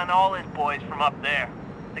eye on all his boys from up there.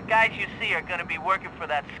 The guys you see are gonna be working for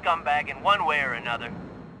that scumbag in one way or another.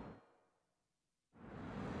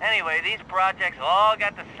 Anyway, these projects all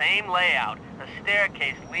got the same layout. A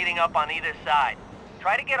staircase leading up on either side.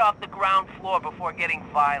 Try to get off the ground floor before getting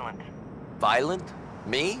violent. Violent?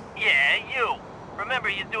 Me? Yeah, you. Remember,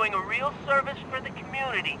 you're doing a real service for the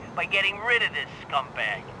community by getting rid of this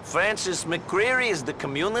scumbag. Francis McCreary is the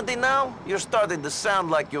community now? You're starting to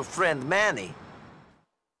sound like your friend Manny.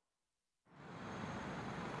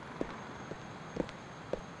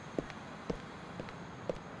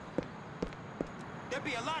 There'd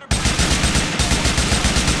be a lot of...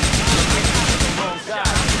 Oh, God.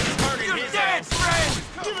 You're dead, friend!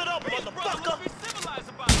 Give it up, motherfucker!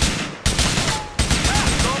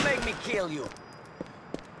 Don't make me kill you.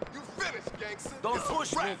 Finished, gangster. Don't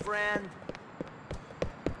push me, friend.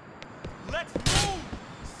 Let's move.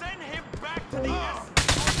 Send him back to the I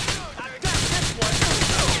got this one.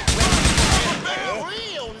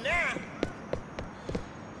 Real now.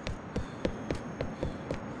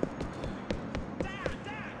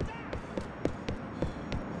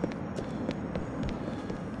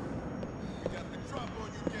 We got the drop on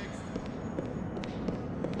you, gangster.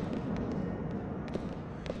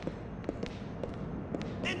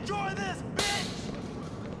 Enjoy this, bitch!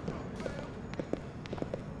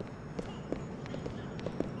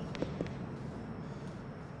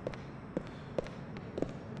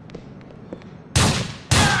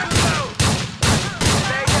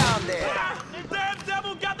 Stay down there. The damn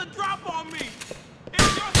devil got the drop on me!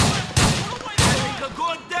 It's your fault! Having a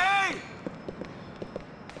good day!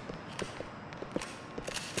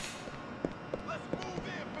 Let's move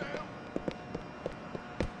in, fam!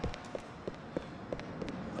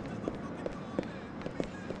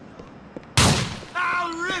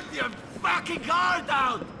 I'll rip your fucking heart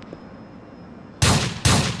out!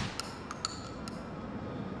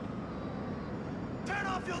 Turn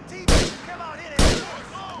off your TV! Come out here!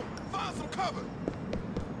 Oh, find some cover!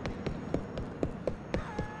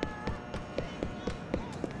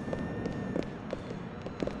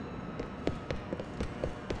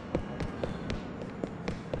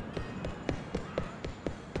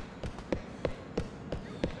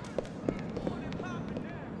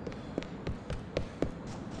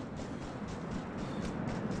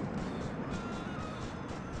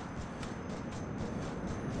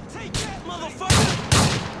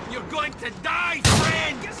 motherfucker! You're going to die,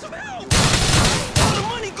 friend! Get some help! All the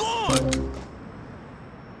money gone!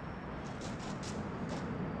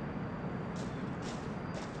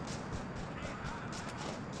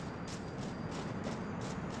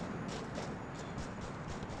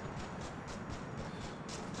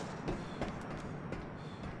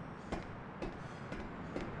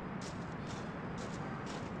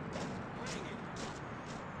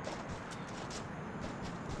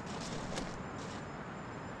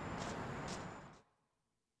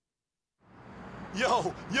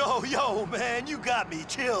 Yo, man, you got me.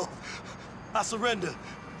 Chill. I surrender.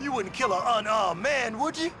 You wouldn't kill an unarmed man,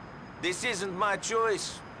 would you? This isn't my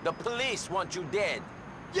choice. The police want you dead.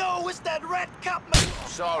 Yo, it's that rat cop, man.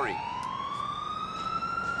 Sorry.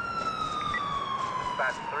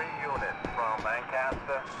 Dispatch 3 units from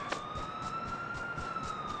Lancaster.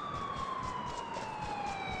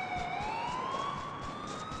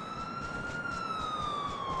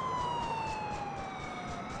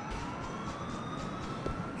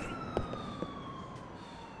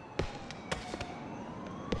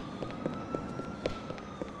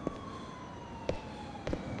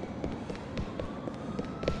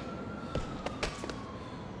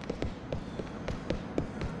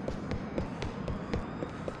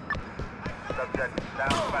 Subject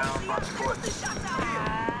southbound on foot.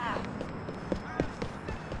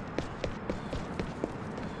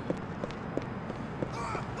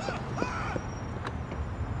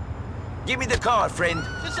 Give me the car, friend.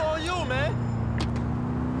 It's on you, man.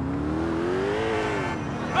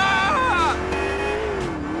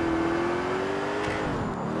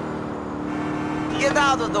 Get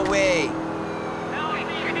out of the way.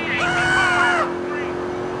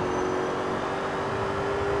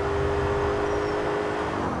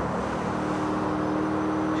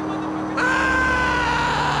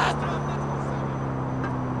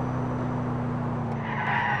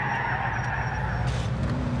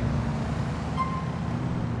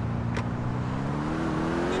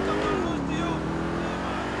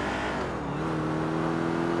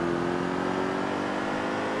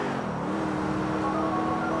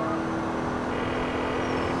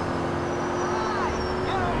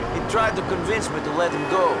 Tried to convince me to let him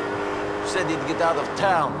go. Said he'd get out of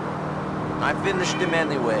town. I finished him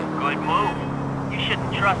anyway. Good move. You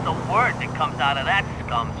shouldn't trust a word that comes out of that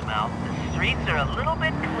scum's mouth. The streets are a little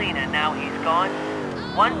bit cleaner now he's gone.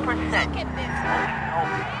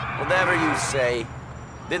 1%. Whatever you say.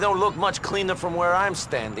 They don't look much cleaner from where I'm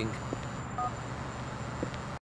standing.